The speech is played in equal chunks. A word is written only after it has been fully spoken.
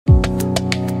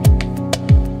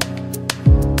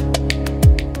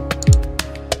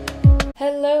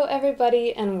Hello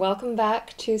everybody and welcome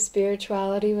back to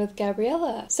Spirituality with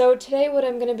Gabriella. So today what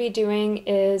I'm going to be doing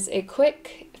is a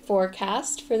quick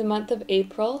forecast for the month of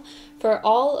April for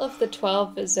all of the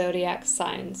 12 zodiac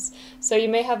signs. So you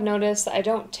may have noticed I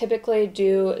don't typically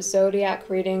do zodiac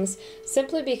readings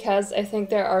simply because I think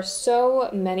there are so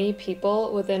many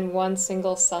people within one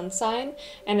single sun sign,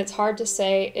 and it's hard to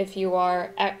say if you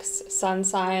are X sun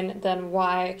sign, then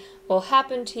Y will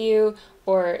happen to you,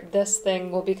 or this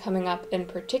thing will be coming up in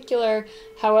particular.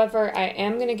 However, I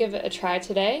am going to give it a try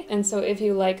today, and so if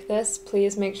you like this,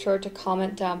 please make sure to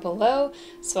comment down below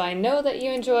so I know that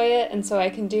you enjoy it and so I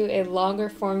can do a longer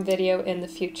form video in the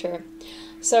future.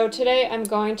 So today I'm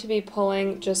going to be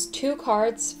pulling just 2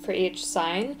 cards for each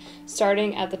sign,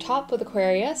 starting at the top with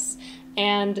Aquarius,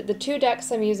 and the 2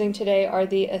 decks I'm using today are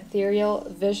the Ethereal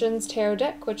Visions Tarot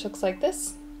deck, which looks like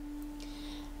this.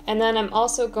 And then I'm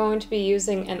also going to be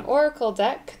using an oracle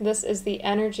deck. This is the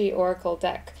Energy Oracle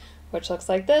deck, which looks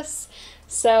like this.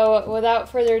 So without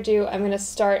further ado, I'm going to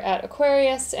start at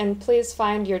Aquarius, and please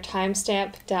find your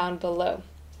timestamp down below.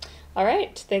 All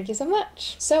right, thank you so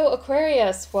much. So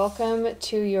Aquarius, welcome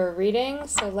to your reading.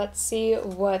 So let's see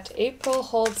what April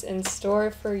holds in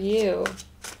store for you.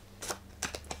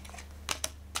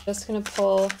 Just going to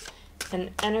pull an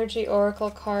Energy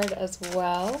Oracle card as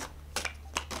well.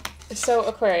 So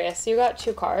Aquarius, you got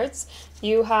 2 cards.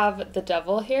 You have the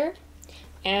Devil here,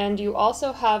 and you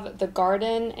also have the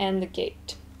Garden and the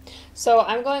Gate. So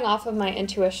I'm going off of my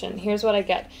intuition. Here's what I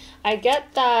get. I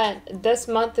get that this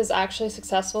month is actually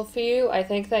successful for you. I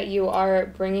think that you are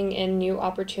bringing in new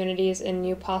opportunities and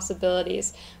new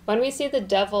possibilities. When we see the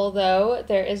Devil, though,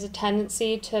 there is a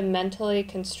tendency to mentally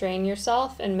constrain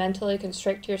yourself and mentally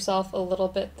constrict yourself a little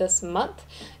bit this month.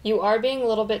 You are being a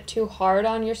little bit too hard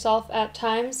on yourself at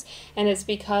times, and it's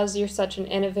because you're such an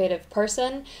innovative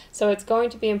person. So it's going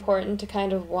to be important to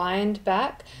kind of wind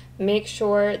back. Make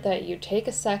sure that you take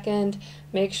a second,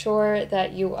 make sure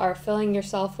that you are filling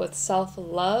yourself with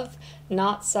self-love,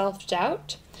 not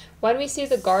self-doubt. When we see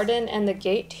the Garden and the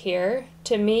Gate here,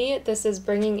 to me, this is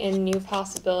bringing in new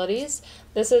possibilities.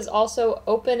 This is also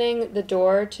opening the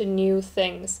door to new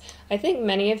things. I think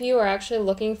many of you are actually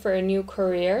looking for a new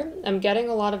career. I'm getting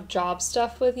a lot of job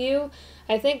stuff with you.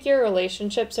 I think your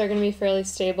relationships are going to be fairly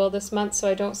stable this month, so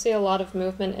I don't see a lot of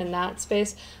movement in that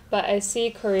space, but I see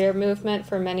career movement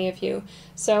for many of you.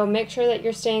 So make sure that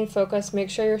you're staying focused, make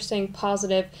sure you're staying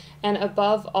positive, and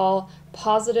above all,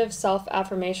 positive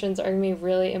self-affirmations are going to be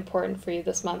really important for you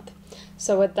this month.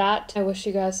 So with that, I wish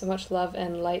you guys so much love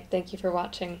and light. Thank you for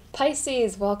watching.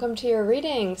 Pisces, welcome to your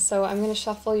reading. So I'm going to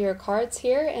shuffle your cards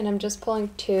here, and I'm just pulling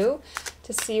 2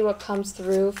 to see what comes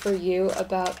through for you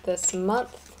about this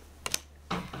month.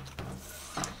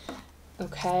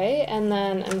 Okay, and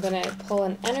then I'm going to pull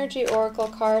an Energy Oracle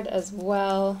card as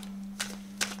well.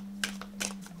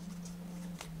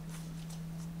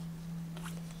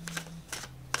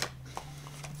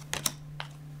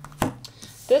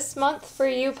 This month for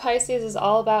you, Pisces, is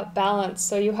all about balance.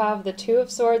 So you have the 2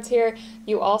 of Swords here.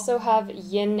 You also have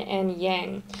Yin and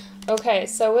Yang. Okay,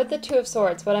 so with the 2 of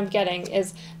Swords, what I'm getting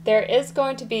is there is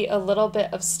going to be a little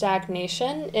bit of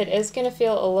stagnation. It is going to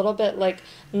feel a little bit like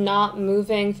not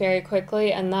moving very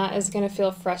quickly, and that is going to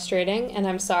feel frustrating. And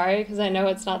I'm sorry, because I know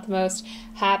it's not the most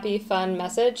happy, fun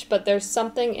message, but there's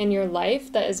something in your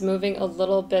life that is moving a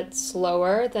little bit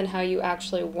slower than how you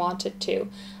actually want it to.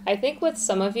 I think with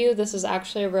some of you, this is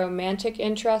actually a romantic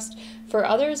interest. For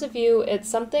others of you, it's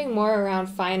something more around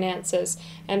finances,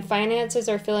 and finances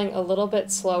are feeling a little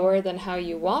bit slower than how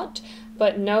you want,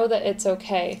 but know that it's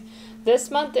okay.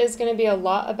 This month is going to be a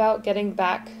lot about getting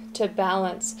back to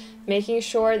balance, making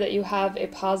sure that you have a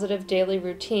positive daily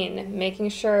routine, making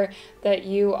sure that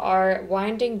you are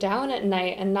winding down at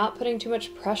night and not putting too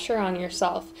much pressure on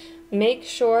yourself. Make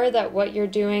sure that what you're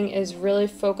doing is really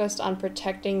focused on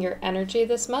protecting your energy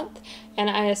this month, and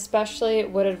I especially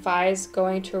would advise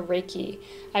going to Reiki.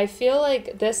 I feel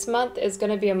like this month is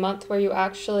going to be a month where you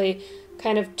actually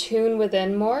kind of tune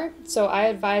within more, so I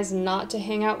advise not to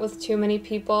hang out with too many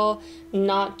people,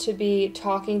 not to be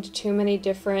talking to too many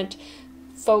different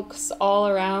folks all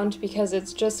around, because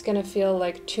it's just going to feel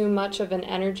like too much of an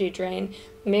energy drain.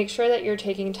 Make sure that you're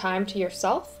taking time to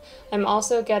yourself. I'm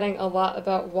also getting a lot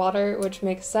about water, which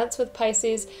makes sense with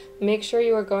Pisces. Make sure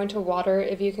you are going to water.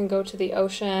 If you can go to the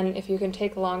ocean, if you can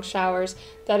take long showers,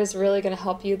 that is really going to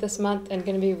help you this month and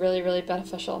going to be really, really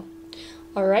beneficial.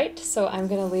 Alright, so I'm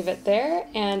going to leave it there,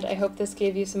 and I hope this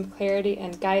gave you some clarity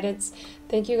and guidance.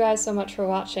 Thank you guys so much for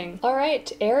watching.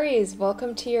 Alright, Aries,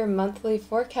 welcome to your monthly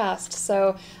forecast.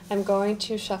 So I'm going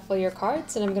to shuffle your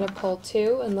cards, and I'm going to pull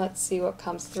 2, and let's see what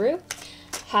comes through.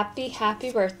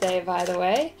 Happy birthday, by the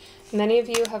way. Many of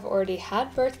you have already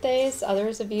had birthdays,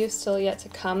 others of you still yet to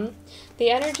come. The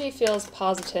energy feels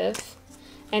positive,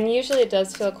 and usually it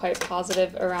does feel quite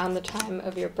positive around the time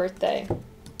of your birthday.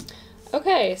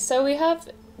 Okay, so we have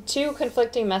two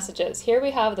conflicting messages. Here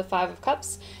we have the Five of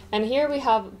Cups, and here we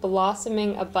have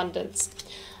blossoming abundance.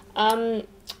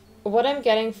 What I'm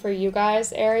getting for you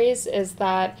guys, Aries, is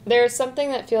that there's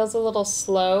something that feels a little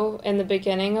slow in the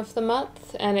beginning of the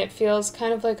month, and it feels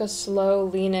kind of like a slow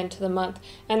lean into the month.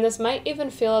 And this might even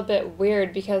feel a bit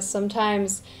weird because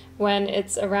sometimes when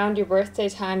it's around your birthday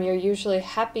time, you're usually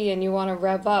happy and you want to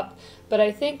rev up. But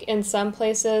I think in some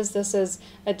places this is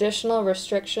additional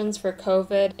restrictions for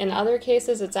COVID. In other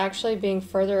cases, it's actually being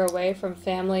further away from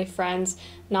family, friends,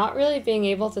 not really being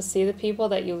able to see the people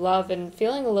that you love and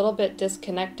feeling a little bit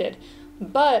disconnected.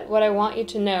 But what I want you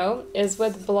to know is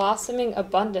with blossoming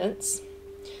abundance,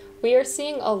 we are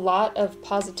seeing a lot of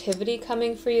positivity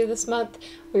coming for you this month.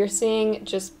 We are seeing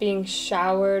just being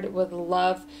showered with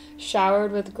love,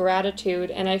 showered with gratitude,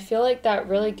 and I feel like that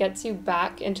really gets you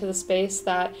back into the space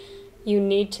that you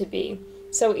need to be.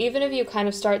 So even if you kind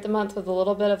of start the month with a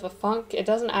little bit of a funk, it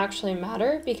doesn't actually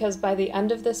matter, because by the end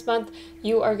of this month,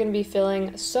 you are going to be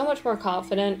feeling so much more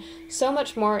confident, so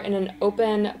much more in an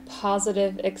open,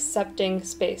 positive, accepting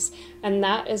space. And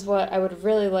that is what I would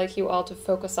really like you all to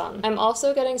focus on. I'm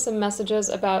also getting some messages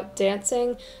about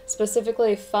dancing,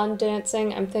 specifically fun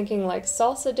dancing. I'm thinking like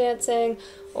salsa dancing,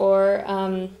 or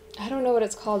I don't know what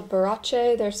it's called,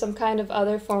 barache. There's some kind of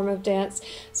other form of dance.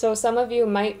 So some of you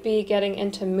might be getting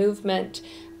into movement,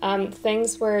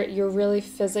 things where you're really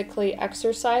physically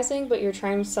exercising, but you're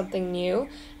trying something new.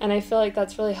 And I feel like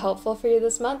that's really helpful for you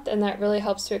this month, and that really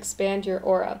helps to expand your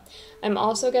aura. I'm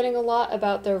also getting a lot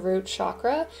about the root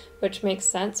chakra, which makes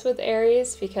sense with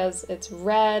Aries because it's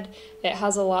red. It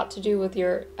has a lot to do with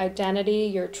your identity,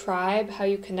 your tribe, how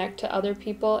you connect to other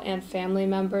people and family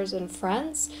members and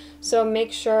friends. So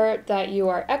make sure that you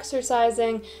are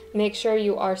exercising, make sure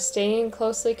you are staying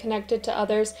closely connected to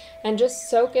others, and just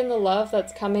soak in the love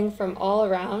that's coming from all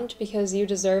around, because you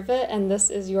deserve it and this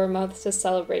is your month to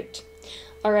celebrate.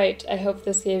 All right, I hope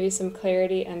this gave you some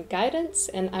clarity and guidance,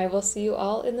 and I will see you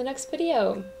all in the next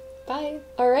video. Bye.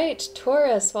 All right,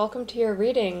 Taurus, welcome to your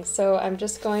reading. So I'm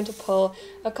just going to pull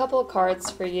a couple cards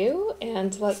for you,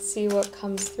 and let's see what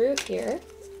comes through here.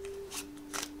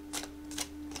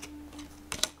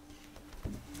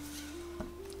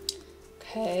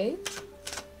 Okay.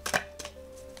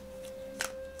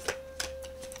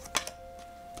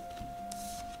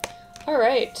 All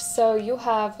right, so you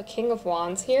have a King of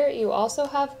Wands here. You also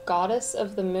have Goddess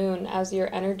of the Moon as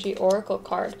your energy oracle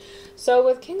card. So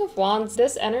with King of Wands,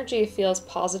 this energy feels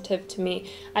positive to me.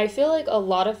 I feel like a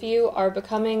lot of you are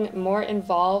becoming more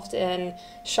involved in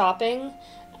shopping,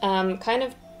 kind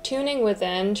of tuning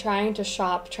within, trying to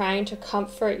shop, trying to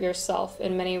comfort yourself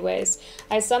in many ways.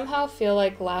 I somehow feel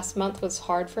like last month was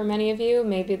hard for many of you.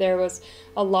 Maybe there was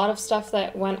a lot of stuff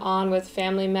that went on with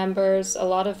family members, a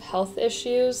lot of health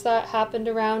issues that happened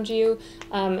around you,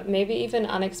 maybe even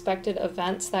unexpected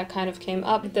events that kind of came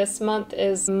up. This month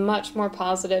is much more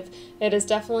positive. It is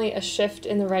definitely a shift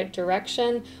in the right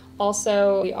direction.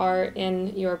 Also, we are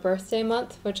in your birthday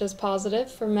month, which is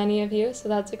positive for many of you, so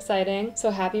that's exciting.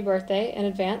 So happy birthday in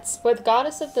advance. With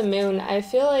Goddess of the Moon, I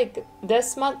feel like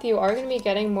this month you are going to be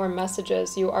getting more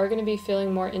messages. You are going to be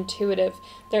feeling more intuitive.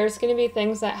 There's going to be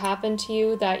things that happen to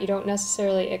you that you don't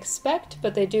necessarily expect,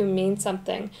 but they do mean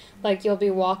something. Like you'll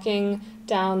be walking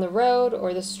down the road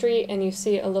or the street and you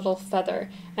see a little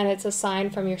feather, and it's a sign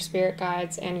from your spirit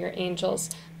guides and your angels.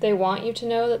 They want you to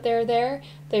know that they're there.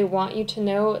 They want you to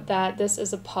know that this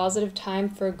is a positive time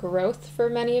for growth for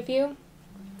many of you.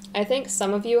 I think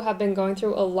some of you have been going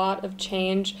through a lot of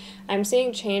change. I'm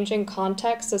seeing changing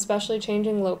contexts, especially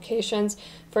changing locations.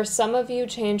 For some of you,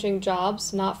 changing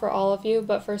jobs, not for all of you,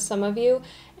 but for some of you.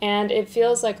 And it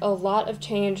feels like a lot of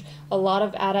change, a lot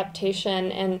of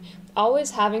adaptation, and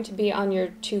always having to be on your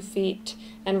 2 feet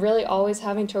and really always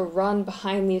having to run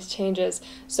behind these changes.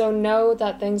 So know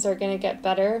that things are going to get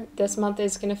better. This month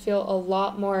is going to feel a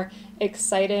lot more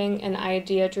exciting and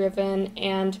idea driven,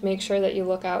 and make sure that you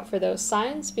look out for those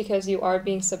signs because you are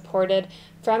being supported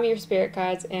from your spirit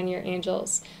guides and your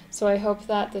angels. So I hope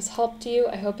that this helped you.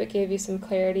 I hope it gave you some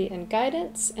clarity and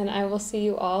guidance, and I will see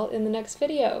you all in the next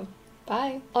video.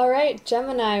 Bye. All right,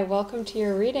 Gemini, welcome to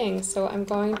your reading. So I'm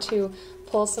going to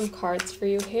pull some cards for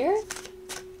you here.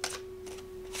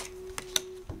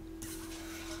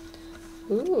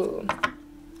 Ooh,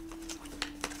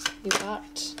 you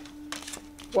got,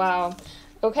 wow.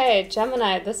 Okay,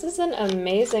 Gemini, this is an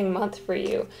amazing month for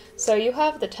you. So you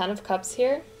have the Ten of Cups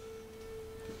here,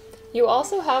 You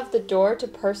also have the door to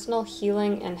personal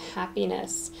healing and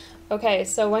happiness. Okay,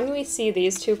 so when we see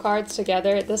these two cards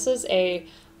together, this is a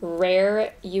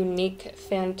rare, unique,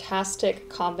 fantastic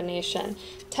combination.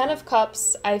 10 of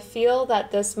Cups, I feel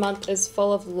that this month is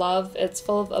full of love. It's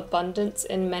full of abundance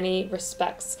in many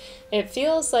respects. It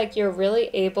feels like you're really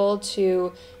able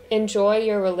to enjoy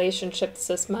your relationships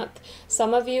this month.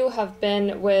 Some of you have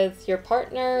been with your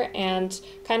partner and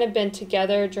kind of been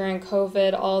together during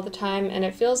COVID all the time, and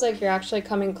it feels like you're actually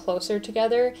coming closer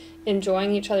together,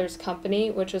 enjoying each other's company,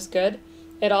 which is good.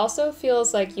 It also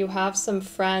feels like you have some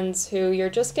friends who you're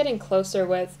just getting closer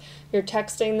with. You're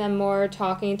texting them more,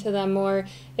 talking to them more.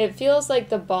 It feels like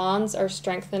the bonds are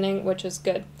strengthening, which is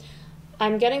good.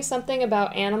 I'm getting something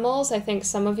about animals. I think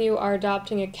some of you are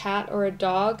adopting a cat or a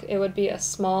dog. It would be a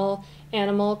small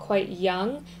animal, quite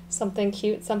young, something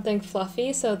cute, something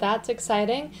fluffy, so that's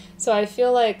exciting. So I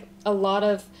feel like a lot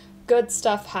of good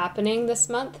stuff happening this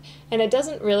month, and it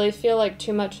doesn't really feel like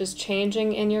too much is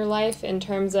changing in your life in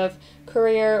terms of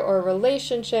career or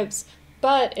relationships,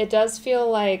 but it does feel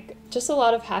like just a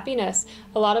lot of happiness,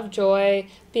 a lot of joy,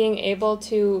 being able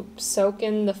to soak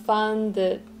in the fun,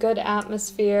 the good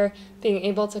atmosphere, being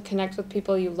able to connect with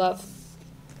people you love.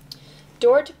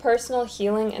 Door to personal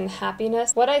healing and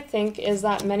happiness. What I think is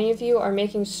that many of you are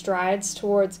making strides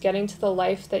towards getting to the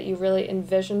life that you really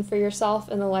envision for yourself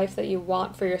and the life that you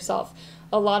want for yourself.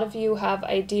 A lot of you have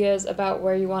ideas about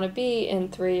where you want to be in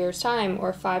 3 years' time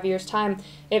or 5 years' time.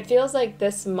 It feels like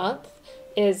this month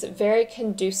is very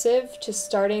conducive to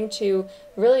starting to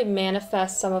really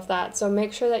manifest some of that. So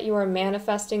make sure that you are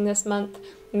manifesting this month.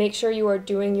 Make sure you are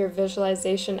doing your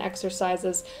visualization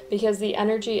exercises because the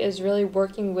energy is really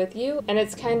working with you and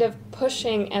it's kind of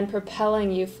pushing and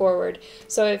propelling you forward.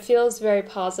 So it feels very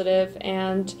positive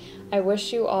and I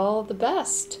wish you all the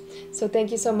best. So thank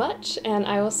you so much and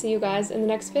I will see you guys in the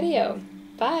next video.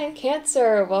 Bye!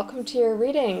 Cancer, welcome to your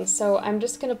reading. So I'm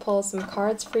just going to pull some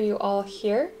cards for you all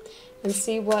here and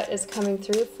see what is coming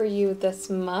through for you this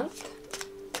month.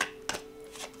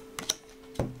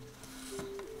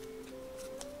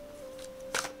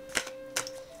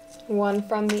 One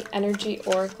from the Energy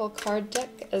Oracle card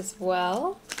deck as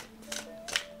well.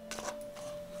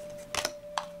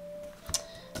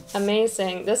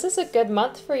 Amazing. This is a good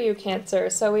month for you,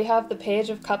 Cancer. So we have the Page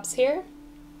of Cups here.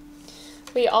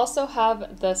 We also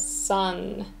have the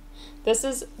Sun. This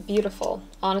is beautiful,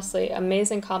 honestly,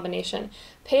 amazing combination.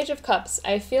 Page of Cups,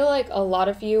 I feel like a lot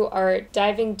of you are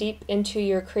diving deep into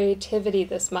your creativity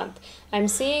this month. I'm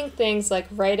seeing things like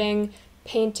writing,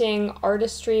 painting,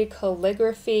 artistry,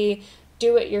 calligraphy,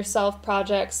 do-it-yourself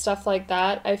projects, stuff like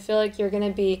that. I feel like you're going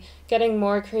to be getting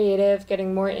more creative,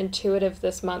 getting more intuitive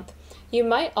this month. You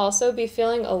might also be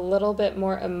feeling a little bit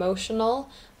more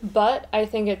emotional, but I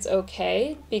think it's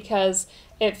okay because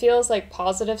it feels like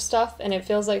positive stuff and it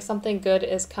feels like something good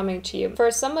is coming to you.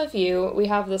 For some of you, we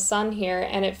have the Sun here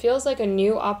and it feels like a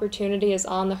new opportunity is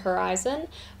on the horizon.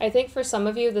 I think for some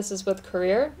of you, this is with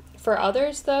career. For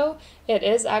others, though, it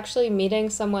is actually meeting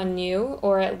someone new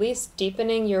or at least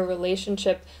deepening your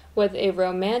relationship with a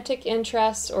romantic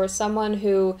interest or someone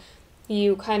who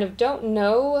you kind of don't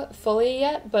know fully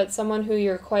yet, but someone who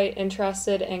you're quite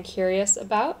interested and curious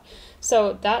about.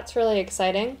 So that's really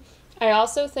exciting. I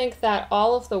also think that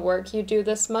all of the work you do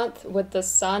this month with the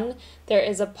Sun, there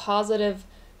is a positive,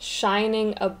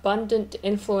 shining, abundant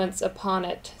influence upon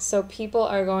it. So people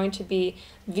are going to be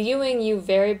viewing you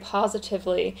very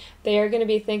positively. They are going to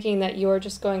be thinking that you are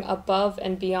just going above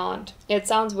and beyond. It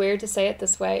sounds weird to say it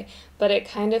this way, but it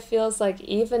kind of feels like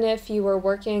even if you were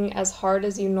working as hard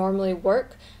as you normally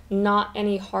work, not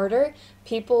any harder,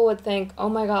 people would think, oh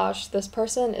my gosh, this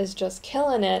person is just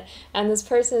killing it and this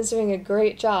person is doing a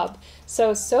great job.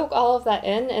 So soak all of that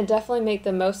in and definitely make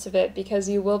the most of it because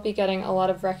you will be getting a lot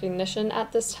of recognition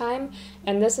at this time,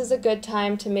 and this is a good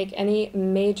time to make any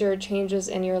major changes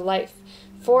in your life.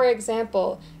 For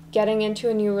example, getting into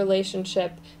a new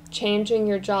relationship, changing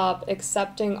your job,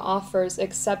 accepting offers,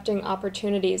 accepting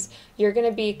opportunities. You're going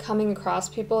to be coming across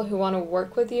people who want to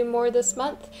work with you more this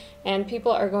month, and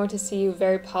people are going to see you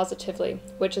very positively,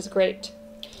 which is great.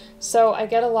 So I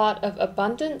get a lot of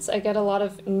abundance, I get a lot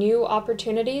of new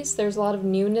opportunities, there's a lot of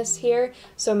newness here,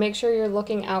 so make sure you're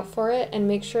looking out for it and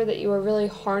make sure that you are really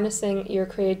harnessing your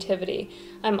creativity.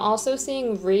 I'm also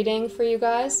seeing reading for you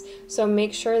guys, so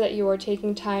make sure that you are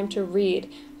taking time to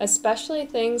read, especially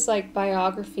things like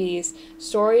biographies,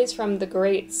 stories from the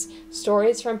greats,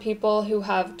 stories from people who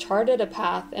have charted a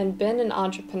path and been an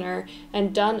entrepreneur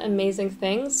and done amazing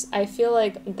things. I feel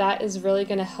like that is really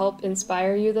going to help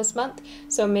inspire you this month,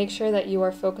 so make sure that you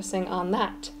are focusing on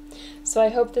that. So I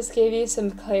hope this gave you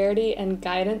some clarity and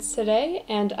guidance today,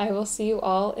 and I will see you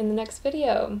all in the next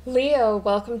video. Leo,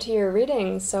 welcome to your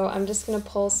reading. So I'm just going to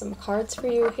pull some cards for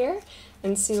you here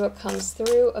and see what comes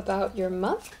through about your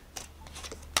month.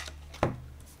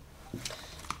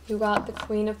 You got the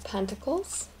Queen of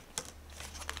Pentacles.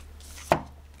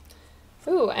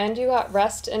 Ooh, and you got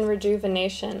rest and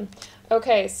rejuvenation.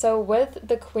 Okay, so with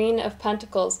the Queen of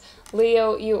Pentacles,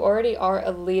 Leo, you already are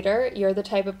a leader. You're the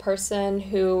type of person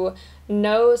who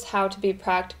knows how to be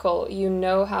practical. You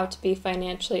know how to be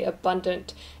financially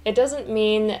abundant. It doesn't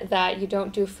mean that you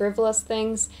don't do frivolous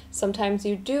things. Sometimes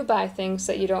you do buy things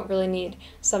that you don't really need.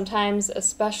 Sometimes,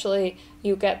 especially,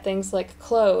 you get things like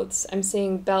clothes. I'm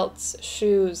seeing belts,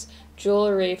 shoes,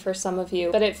 jewelry for some of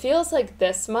you. But it feels like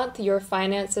this month your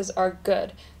finances are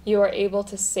good. You are able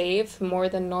to save more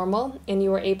than normal, and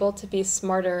you are able to be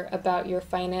smarter about your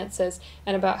finances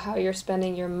and about how you're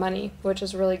spending your money, which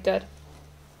is really good.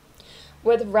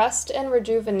 With rest and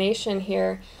rejuvenation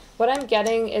here, what I'm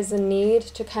getting is a need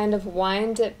to kind of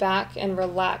wind it back and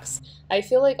relax. I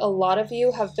feel like a lot of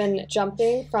you have been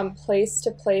jumping from place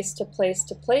to place to place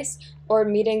to place, or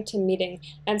meeting to meeting.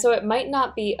 And so it might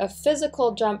not be a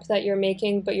physical jump that you're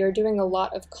making, but you're doing a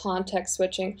lot of context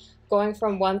switching, going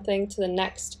from one thing to the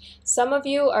next. Some of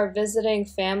you are visiting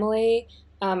family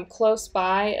close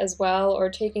by as well, or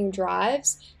taking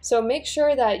drives. So make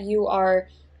sure that you are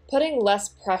putting less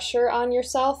pressure on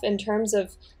yourself in terms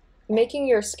of making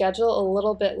your schedule a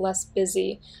little bit less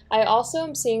busy. I also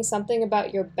am seeing something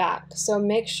about your back, so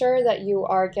make sure that you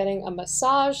are getting a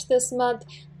massage this month.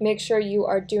 Make sure you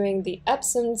are doing the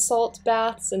Epsom salt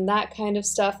baths and that kind of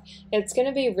stuff. It's going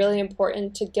to be really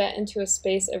important to get into a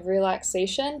space of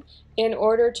relaxation in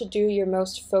order to do your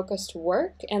most focused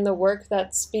work and the work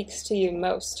that speaks to you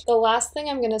most. The last thing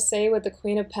I'm going to say with the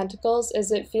Queen of Pentacles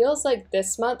is it feels like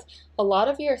this month a lot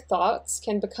of your thoughts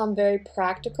can become very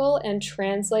practical and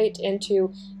translate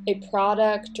into a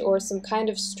product or some kind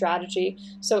of strategy.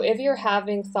 So if you're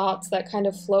having thoughts that kind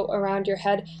of float around your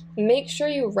head, make sure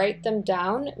you write them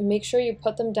down. Make sure you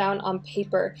put them down on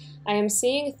paper. I am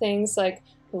seeing things like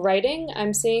writing.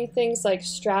 I'm seeing things like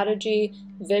strategy,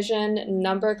 vision,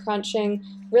 number crunching,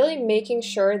 really making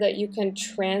sure that you can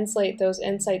translate those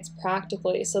insights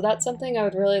practically. So that's something I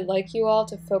would really like you all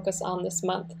to focus on this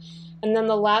month. And then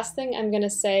the last thing I'm going to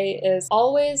say is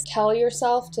always tell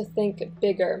yourself to think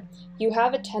bigger. You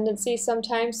have a tendency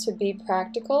sometimes to be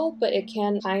practical, but it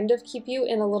can kind of keep you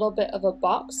in a little bit of a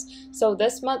box. So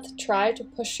this month, try to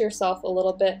push yourself a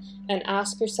little bit and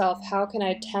ask yourself, how can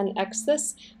I 10x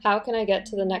this? How can I get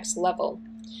to the next level?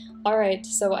 Alright,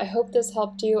 so I hope this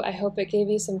helped you. I hope it gave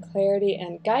you some clarity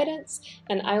and guidance,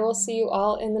 and I will see you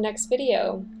all in the next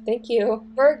video. Thank you.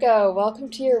 Virgo, welcome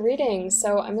to your reading.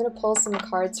 So I'm going to pull some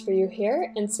cards for you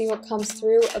here and see what comes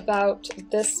through about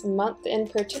this month in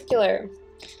particular.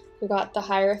 We got the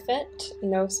Hierophant,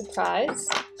 no surprise.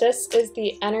 This is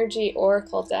the Energy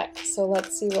Oracle deck, so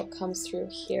let's see what comes through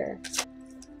here.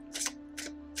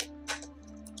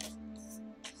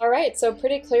 Alright, so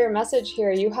pretty clear message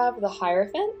here. You have the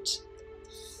Hierophant.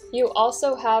 You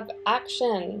also have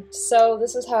action. So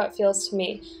this is how it feels to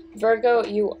me. Virgo,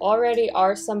 you already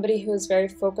are somebody who is very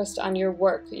focused on your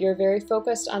work. You're very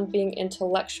focused on being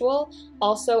intellectual,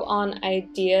 also on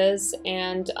ideas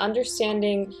and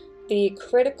understanding the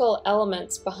critical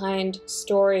elements behind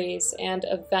stories and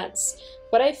events.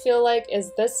 What I feel like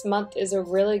is this month is a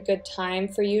really good time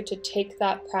for you to take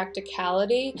that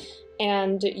practicality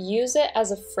and use it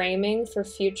as a framing for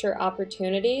future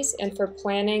opportunities and for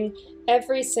planning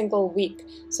every single week.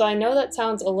 So I know that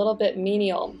sounds a little bit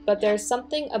menial, but there's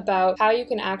something about how you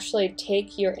can actually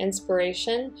take your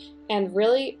inspiration and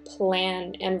really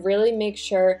plan and really make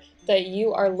sure that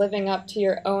you are living up to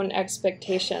your own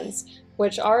expectations,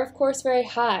 which are of course very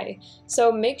high.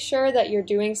 So make sure that you're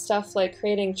doing stuff like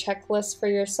creating checklists for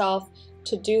yourself,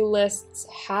 to-do lists,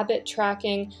 habit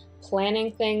tracking,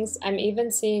 planning things. I'm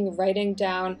even seeing writing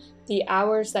down the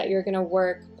hours that you're going to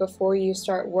work before you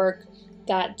start work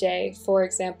that day, for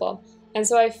example. And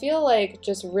so I feel like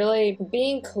just really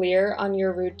being clear on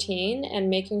your routine and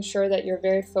making sure that you're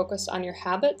very focused on your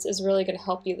habits is really going to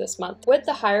help you this month. With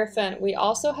the Hierophant, we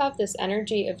also have this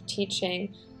energy of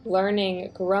teaching, learning,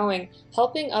 growing,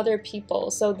 helping other people.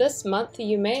 So this month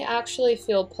you may actually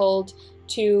feel pulled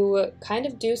to kind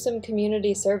of do some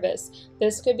community service.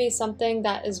 This could be something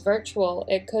that is virtual.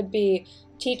 It could be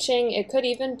teaching. It could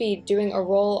even be doing a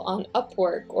role on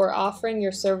Upwork or offering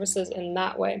your services in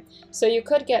that way. So you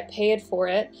could get paid for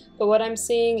it, but what I'm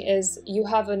seeing is you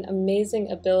have an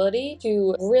amazing ability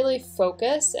to really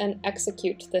focus and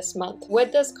execute this month.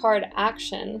 With this card,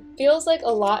 action, feels like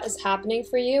a lot is happening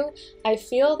for you. I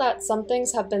feel that some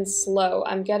things have been slow.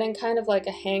 I'm getting kind of like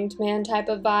a hanged man type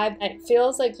of vibe. It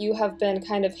feels like you have been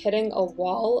kind of hitting a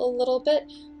wall a little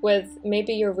bit with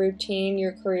maybe your routine,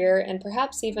 your career, and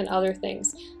perhaps even other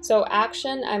things. So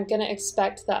action, I'm gonna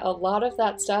expect that a lot of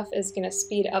that stuff is gonna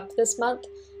speed up this month.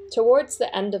 Towards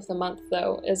the end of the month,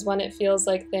 though, is when it feels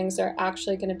like things are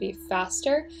actually going to be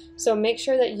faster. So make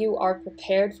sure that you are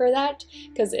prepared for that,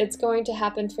 because it's going to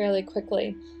happen fairly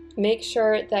quickly. Make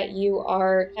sure that you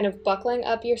are kind of buckling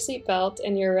up your seatbelt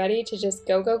and you're ready to just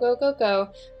go, go, go, go, go,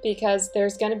 because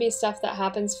there's going to be stuff that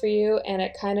happens for you and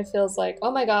it kind of feels like,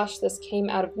 oh my gosh, this came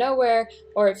out of nowhere,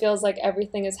 or it feels like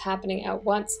everything is happening at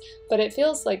once, but it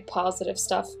feels like positive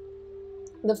stuff.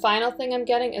 The final thing I'm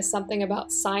getting is something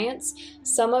about science.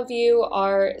 Some of you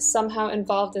are somehow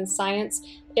involved in science.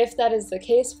 If that is the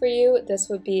case for you, this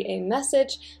would be a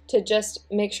message to just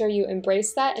make sure you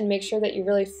embrace that and make sure that you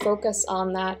really focus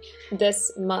on that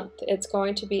this month. It's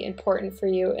going to be important for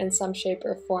you in some shape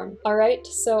or form. All right,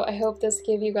 so I hope this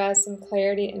gave you guys some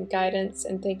clarity and guidance,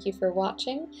 and thank you for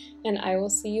watching, and I will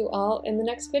see you all in the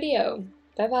next video.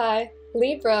 Bye-bye.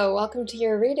 Libra, welcome to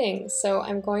your reading. So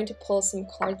I'm going to pull some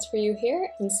cards for you here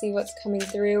and see what's coming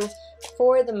through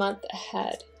for the month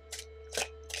ahead.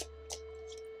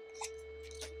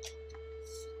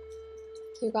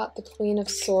 You got the Queen of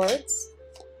Swords.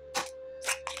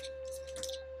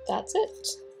 That's it.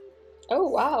 Oh,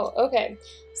 wow. Okay.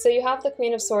 So you have the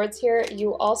Queen of Swords here.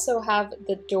 You also have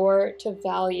the Door to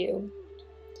Value.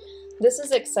 This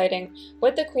is exciting.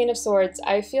 With the Queen of Swords,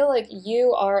 I feel like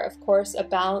you are, of course, a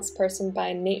balanced person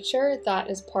by nature. That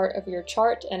is part of your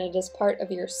chart and it is part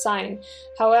of your sign.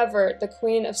 However, the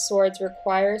Queen of Swords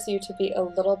requires you to be a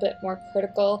little bit more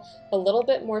critical, a little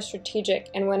bit more strategic.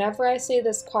 And whenever I see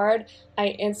this card, I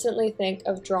instantly think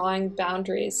of drawing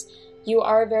boundaries. You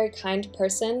are a very kind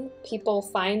person. People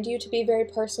find you to be very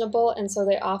personable, and so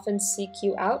they often seek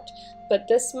you out. But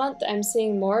this month, I'm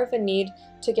seeing more of a need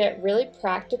to get really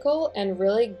practical and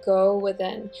really go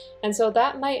within. And so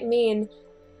that might mean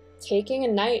taking a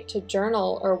night to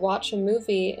journal or watch a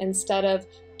movie instead of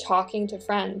talking to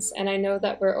friends. And I know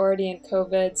that we're already in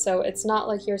COVID, so it's not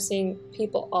like you're seeing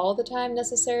people all the time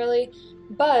necessarily,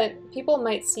 but people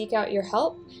might seek out your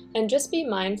help, and just be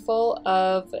mindful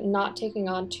of not taking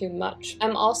on too much.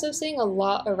 I'm also seeing a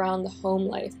lot around the home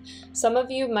life. Some of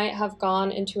you might have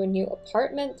gone into a new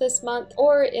apartment this month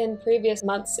or in previous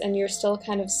months and you're still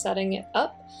kind of setting it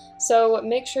up. So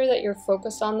make sure that you're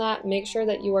focused on that. Make sure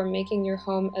that you are making your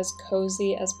home as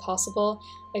cozy as possible.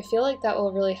 I feel like that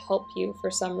will really help you for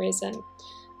some reason.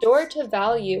 Door to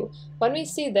Value. When we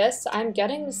see this, I'm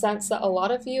getting the sense that a lot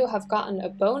of you have gotten a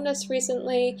bonus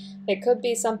recently. It could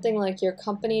be something like your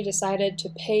company decided to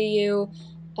pay you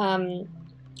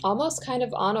almost kind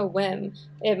of on a whim.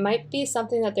 It might be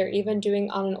something that they're even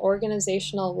doing on an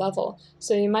organizational level.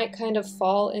 So you might kind of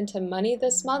fall into money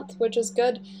this month, which is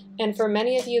good. And for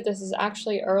many of you, this is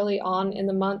actually early on in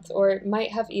the month, or it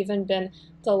might have even been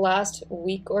the last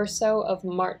week or so of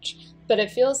March. But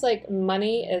it feels like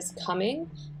money is coming,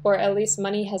 or at least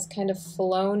money has kind of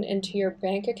flown into your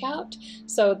bank account.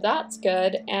 So that's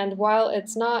good. And while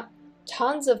it's not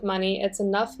tons of money, it's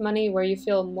enough money where you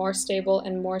feel more stable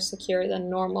and more secure than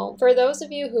normal. For those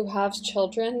of you who have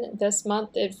children this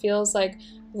month, it feels like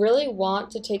really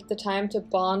want to take the time to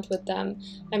bond with them.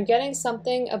 I'm getting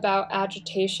something about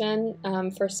agitation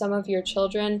for some of your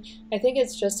children. I think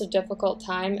it's just a difficult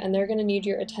time and they're going to need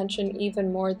your attention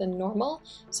even more than normal.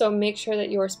 So make sure that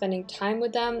you are spending time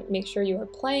with them, make sure you are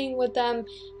playing with them,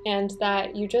 and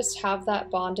that you just have that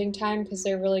bonding time because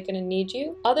they're really going to need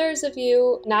you. Others of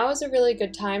you, now is a really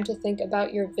good time to think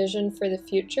about your vision for the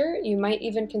future. You might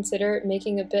even consider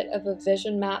making a bit of a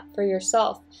vision map for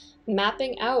yourself,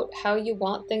 mapping out how you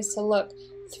want things to look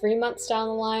 3 months down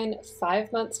the line,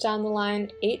 5 months down the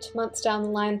line, 8 months down the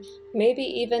line, maybe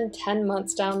even 10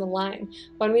 months down the line.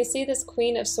 When we see this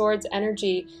Queen of Swords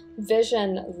energy,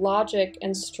 vision, logic,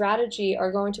 and strategy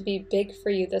are going to be big for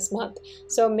you this month.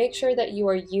 So make sure that you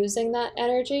are using that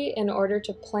energy in order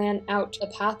to plan out the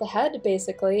path ahead,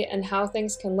 basically, and how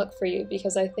things can look for you,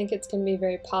 because I think it's going to be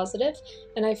very positive,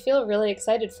 and I feel really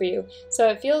excited for you. So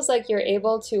it feels like you're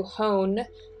able to hone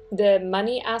the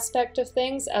money aspect of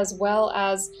things as well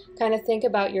as kind of think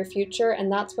about your future, and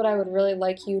that's what I would really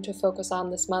like you to focus on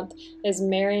this month, is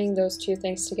marrying those two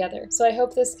things together. So I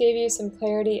hope this gave you some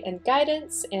clarity and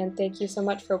guidance, and thank you so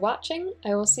much for watching.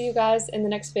 I will see you guys in the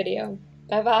next video.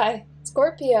 Bye-bye.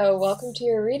 Scorpio, welcome to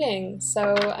your reading.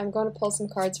 So I'm going to pull some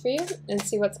cards for you and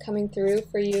see what's coming through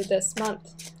for you this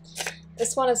month.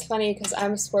 This one is funny because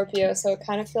I'm a Scorpio, so it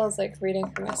kind of feels like reading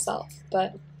for myself,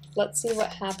 but let's see what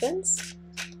happens.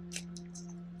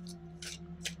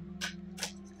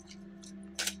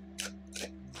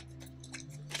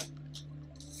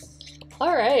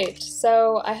 All right,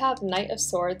 so I have Knight of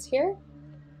Swords here.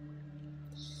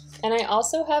 And I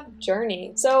also have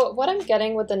Journey. So what I'm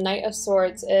getting with the Knight of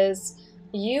Swords is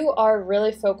you are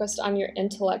really focused on your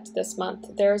intellect this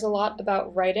month. There's a lot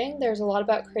about writing, there's a lot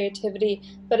about creativity,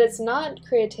 but it's not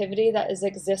creativity that is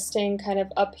existing kind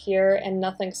of up here and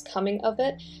nothing's coming of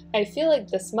it. I feel like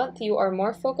this month you are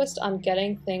more focused on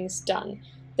getting things done.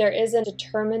 There is a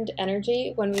determined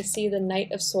energy when we see the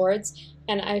Knight of Swords,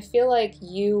 and I feel like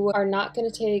you are not going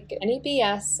to take any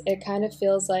BS. It kind of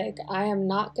feels like I am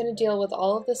not going to deal with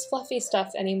all of this fluffy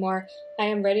stuff anymore. I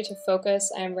am ready to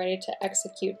focus. I am ready to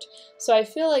execute. So I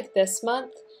feel like this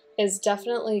month is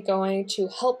definitely going to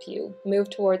help you move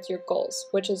towards your goals,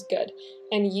 which is good.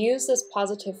 And use this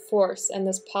positive force and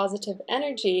this positive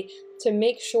energy to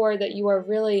make sure that you are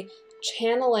really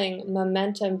channeling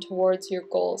momentum towards your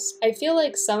goals. I feel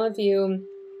like some of you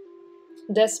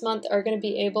this month are going to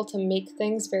be able to make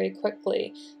things very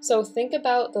quickly. So think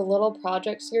about the little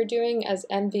projects you're doing as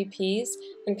MVPs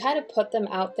and kind of put them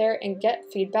out there and get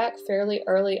feedback fairly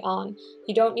early on.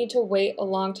 You don't need to wait a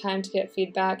long time to get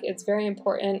feedback. It's very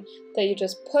important that you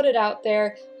just put it out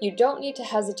there. You don't need to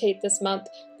hesitate this month.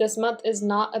 This month is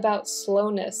not about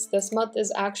slowness. This month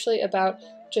is actually about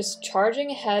just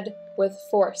charging ahead with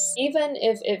force, even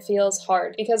if it feels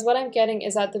hard. Because what I'm getting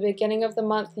is at the beginning of the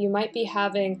month, you might be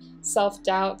having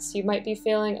self-doubts, you might be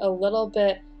feeling a little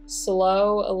bit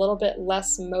slow, a little bit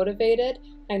less motivated.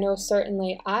 I know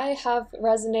certainly I have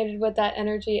resonated with that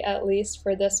energy, at least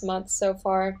for this month so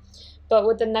far. But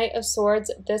with the Knight of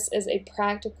Swords, this is a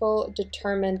practical,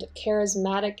 determined,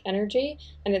 charismatic energy,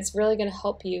 and it's really going to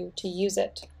help you to use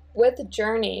it. With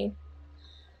Journey,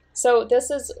 so this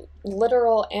is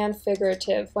literal and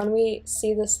figurative. When we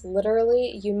see this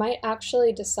literally, you might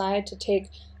actually decide to take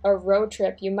a road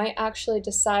trip. You might actually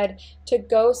decide to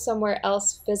go somewhere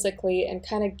else physically and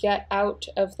kind of get out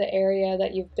of the area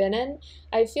that you've been in.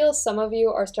 I feel some of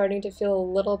you are starting to feel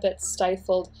a little bit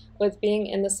stifled with being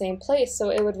in the same place, so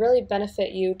it would really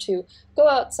benefit you to go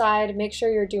outside, make sure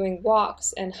you're doing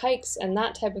walks and hikes and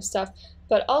that type of stuff,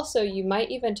 but also you might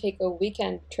even take a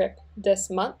weekend trip this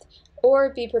month,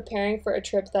 or be preparing for a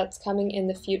trip that's coming in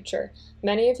the future.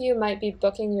 Many of you might be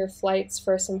booking your flights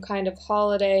for some kind of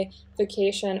holiday,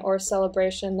 vacation, or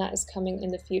celebration that is coming in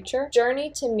the future.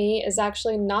 Journey to me is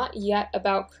actually not yet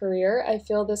about career. I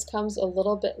feel this comes a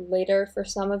little bit later for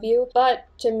some of you, but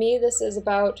to me this is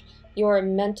about your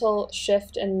mental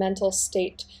shift and mental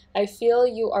state. I feel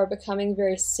you are becoming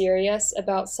very serious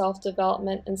about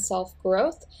self-development and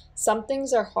self-growth. Some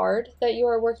things are hard that you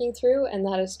are working through, and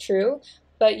that is true,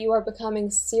 but you are becoming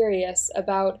serious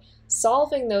about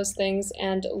solving those things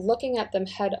and looking at them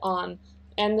head on.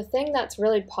 And the thing that's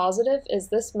really positive is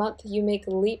this month you make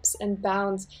leaps and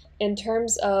bounds in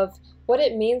terms of what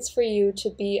it means for you to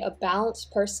be a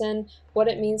balanced person, what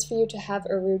it means for you to have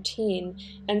a routine.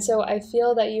 And so I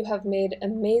feel that you have made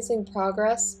amazing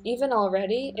progress, even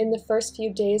already in the first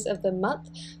few days of the month,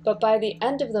 but by the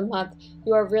end of the month,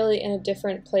 you are really in a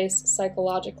different place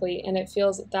psychologically, and it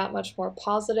feels that much more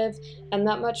positive and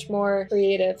that much more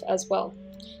creative as well.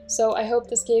 So I hope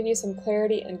this gave you some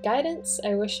clarity and guidance.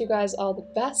 I wish you guys all the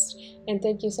best, and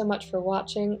thank you so much for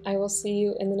watching. I will see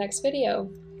you in the next video.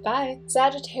 Bye!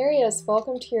 Sagittarius,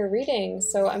 welcome to your reading.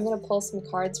 So I'm going to pull some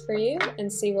cards for you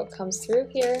and see what comes through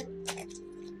here.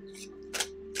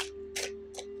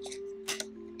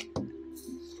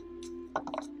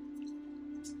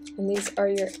 And these are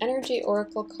your energy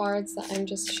oracle cards that I'm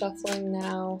just shuffling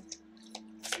now.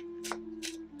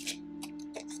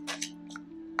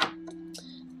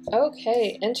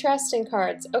 Okay, interesting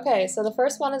cards. Okay, so the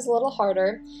first one is a little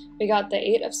harder. We got the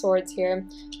Eight of Swords here,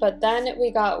 but then we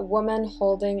got Woman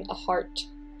Holding a Heart.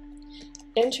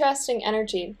 Interesting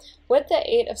energy. With the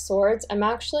Eight of Swords, I'm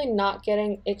actually not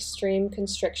getting extreme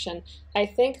constriction. I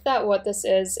think that what this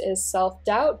is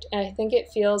self-doubt, and I think it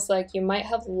feels like you might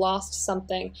have lost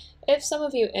something. If some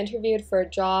of you interviewed for a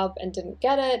job and didn't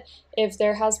get it, if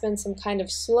there has been some kind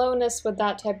of slowness with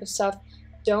that type of stuff,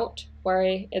 don't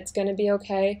worry, it's going to be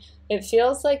okay. It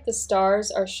feels like the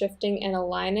stars are shifting and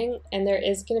aligning, and there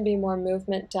is going to be more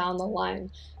movement down the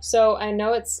line. So I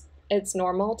know it's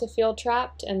normal to feel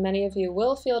trapped, and many of you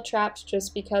will feel trapped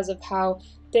just because of how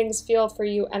things feel for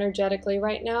you energetically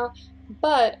right now,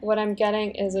 But what I'm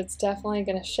getting is it's definitely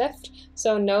going to shift,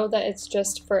 so know that it's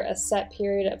just for a set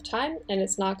period of time and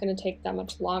it's not going to take that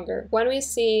much longer. When we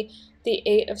see the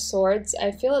Eight of Swords,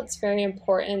 I feel it's very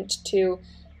important to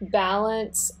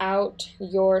balance out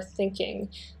your thinking.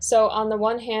 So on the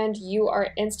one hand, you are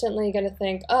instantly going to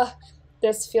think,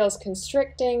 this feels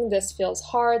constricting, this feels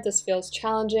hard, this feels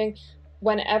challenging.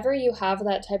 Whenever you have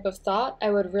that type of thought, I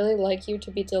would really like you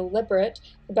to be deliberate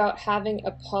about having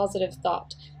a positive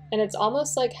thought. And it's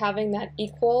almost like having that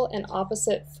equal and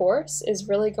opposite force is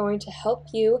really going to help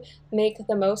you make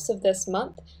the most of this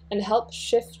month and help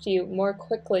shift you more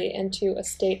quickly into a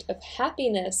state of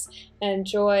happiness and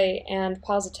joy and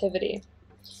positivity.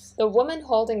 The woman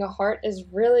holding a heart is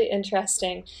really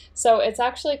interesting. So it's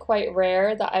actually quite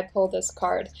rare that I pull this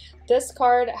card. This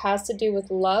card has to do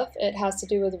with love, it has to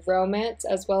do with romance,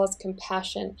 as well as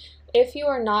compassion. If you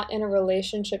are not in a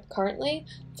relationship currently,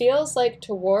 feels like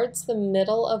towards the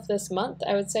middle of this month,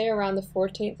 I would say around the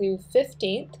 14th through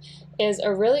 15th, is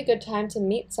a really good time to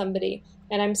meet somebody.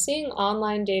 And I'm seeing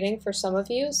online dating for some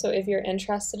of you, so if you're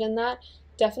interested in that,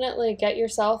 definitely get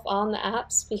yourself on the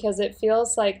apps because it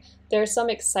feels like there's some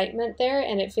excitement there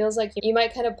and it feels like you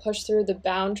might kind of push through the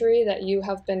boundary that you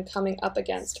have been coming up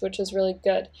against, which is really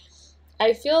good.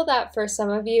 I feel that for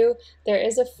some of you, there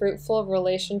is a fruitful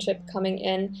relationship coming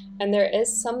in and there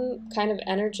is some kind of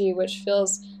energy which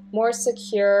feels more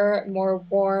secure, more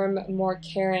warm, more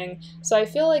caring. So I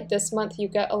feel like this month you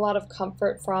get a lot of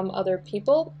comfort from other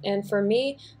people, and for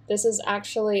me, this is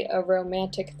actually a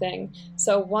romantic thing.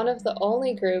 So one of the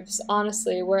only groups,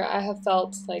 honestly, where I have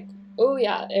felt like, oh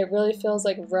yeah, it really feels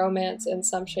like romance in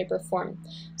some shape or form.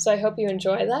 So I hope you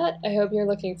enjoy that. I hope you're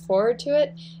looking forward to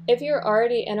it. If you're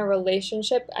already in a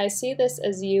relationship, I see this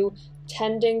as you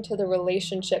tending to the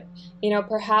relationship. You know,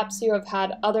 perhaps you have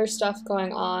had other stuff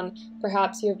going on,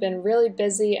 perhaps you have been really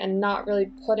busy and not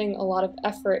really putting a lot of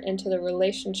effort into the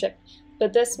relationship.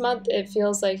 But this month it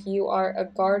feels like you are a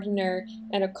gardener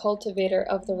and a cultivator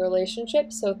of the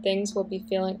relationship, so things will be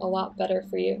feeling a lot better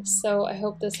for you. So I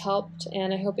hope this helped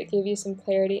and I hope it gave you some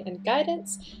clarity and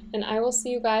guidance, and I will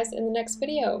see you guys in the next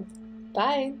video.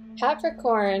 Bye!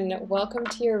 Capricorn, welcome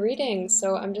to your reading.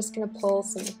 So I'm just going to pull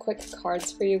some quick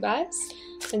cards for you guys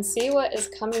and see what is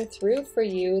coming through for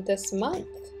you this month.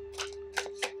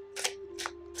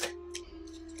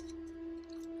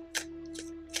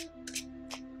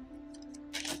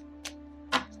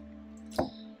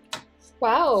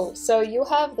 Wow, so you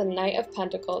have the Knight of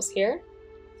Pentacles here,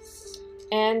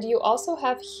 and you also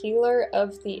have Healer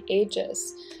of the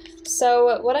Ages.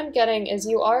 So what I'm getting is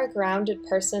you are a grounded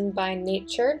person by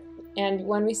nature, and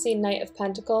when we see Knight of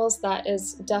Pentacles, that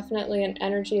is definitely an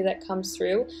energy that comes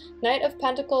through. Knight of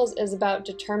Pentacles is about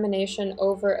determination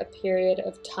over a period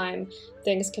of time.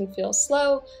 Things can feel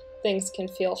slow, things can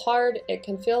feel hard, it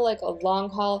can feel like a long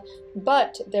haul,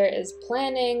 but there is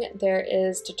planning, there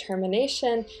is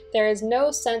determination, there is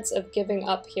no sense of giving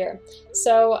up here.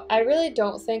 So I really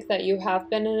don't think that you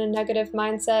have been in a negative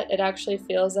mindset. It actually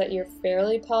feels that you're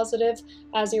fairly positive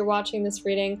as you're watching this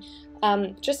reading.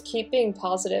 Just keep being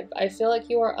positive. I feel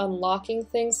like you are unlocking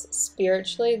things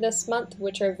spiritually this month,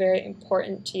 which are very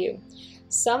important to you.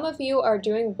 Some of you are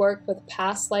doing work with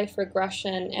past life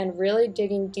regression and really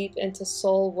digging deep into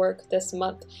soul work this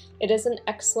month. It is an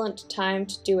excellent time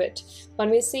to do it. When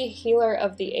we see Healer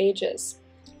of the Ages,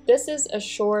 this is a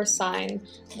sure sign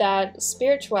that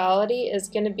spirituality is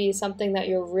going to be something that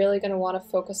you're really going to want to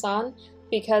focus on,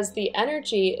 because the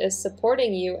energy is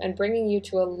supporting you and bringing you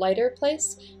to a lighter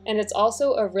place, and it's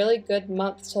also a really good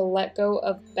month to let go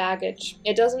of baggage.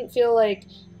 It doesn't feel like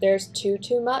there's too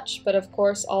much, but of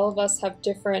course all of us have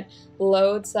different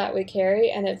loads that we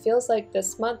carry, and it feels like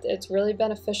this month it's really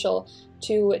beneficial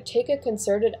to take a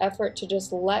concerted effort to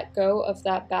just let go of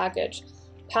that baggage.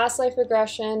 Past life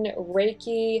regression,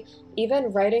 Reiki,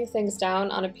 even writing things down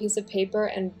on a piece of paper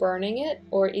and burning it,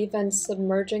 or even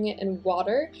submerging it in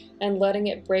water and letting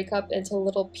it break up into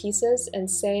little pieces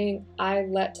and saying, I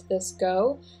let this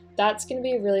go, that's going to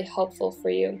be really helpful for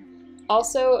you.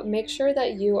 Also, make sure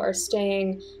that you are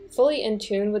staying fully in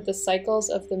tune with the cycles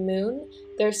of the moon.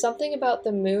 There's something about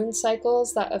the moon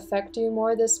cycles that affect you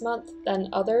more this month than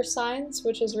other signs,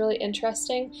 which is really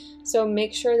interesting. So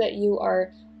make sure that you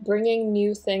are bringing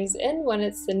new things in when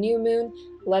it's the new moon,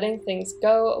 letting things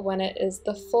go when it is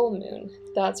the full moon.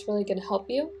 That's really going to help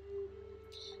you.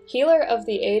 Healer of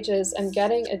the Ages, I'm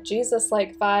getting a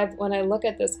Jesus-like vibe when I look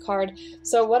at this card.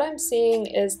 So what I'm seeing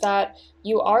is that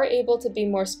you are able to be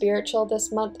more spiritual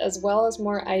this month as well as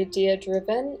more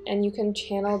idea-driven, and you can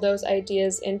channel those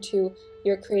ideas into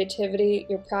your creativity,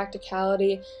 your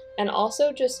practicality, and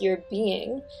also just your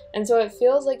being. And so it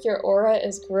feels like your aura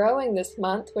is growing this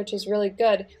month, which is really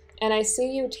good. And I see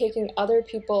you taking other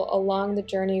people along the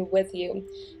journey with you.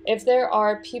 If there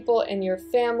are people in your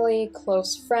family,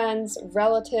 close friends,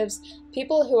 relatives,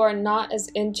 people who are not as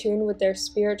in tune with their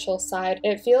spiritual side,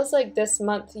 it feels like this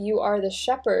month you are the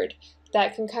shepherd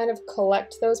that can kind of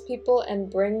collect those people and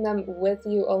bring them with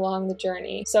you along the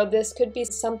journey. So this could be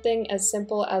something as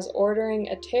simple as ordering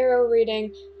a tarot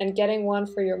reading and getting one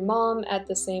for your mom at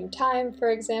the same time,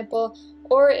 for example.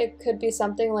 Or it could be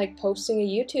something like posting a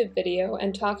YouTube video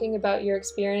and talking about your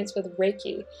experience with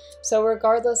Reiki. So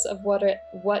regardless of what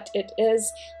it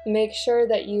is, make sure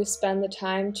that you spend the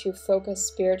time to focus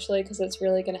spiritually, because it's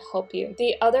really going to help you.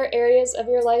 The other areas of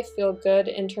your life feel good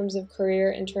in terms of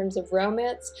career, in terms of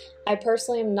romance. I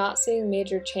personally am not seeing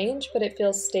major change, but it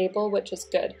feels stable, which is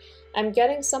good. I'm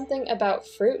getting something about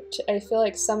fruit. I feel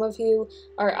like some of you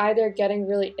are either getting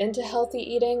really into healthy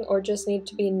eating or just need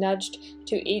to be nudged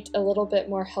to eat a little bit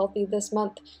more healthy this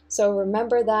month. So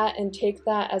remember that and take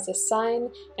that as a sign.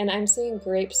 And I'm seeing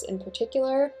grapes in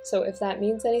particular. So if that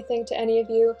means anything to any of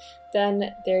you, then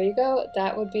there you go.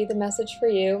 That would be the message for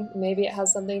you. Maybe it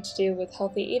has something to do with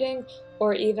healthy eating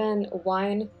or even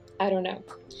wine. I don't know.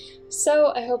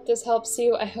 So I hope this helps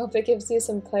you. I hope it gives you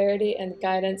some clarity and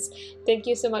guidance. Thank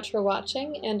you so much for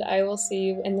watching, and I will see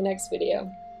you in the next video.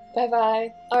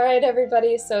 Bye-bye. All right,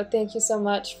 everybody, so thank you so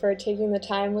much for taking the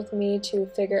time with me to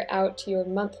figure out your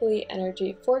monthly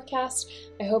energy forecast.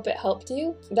 I hope it helped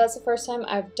you. That's the first time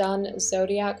I've done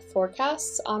zodiac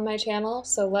forecasts on my channel,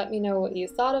 so let me know what you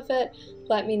thought of it.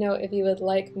 Let me know if you would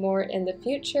like more in the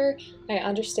future. I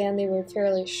understand they were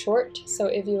fairly short, so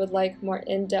if you would like more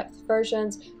in-depth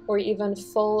versions or even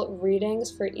full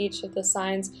readings for each of the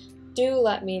signs, do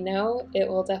let me know. It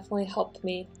will definitely help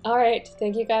me. All right,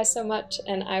 thank you guys so much,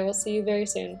 and I will see you very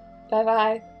soon.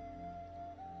 Bye-bye.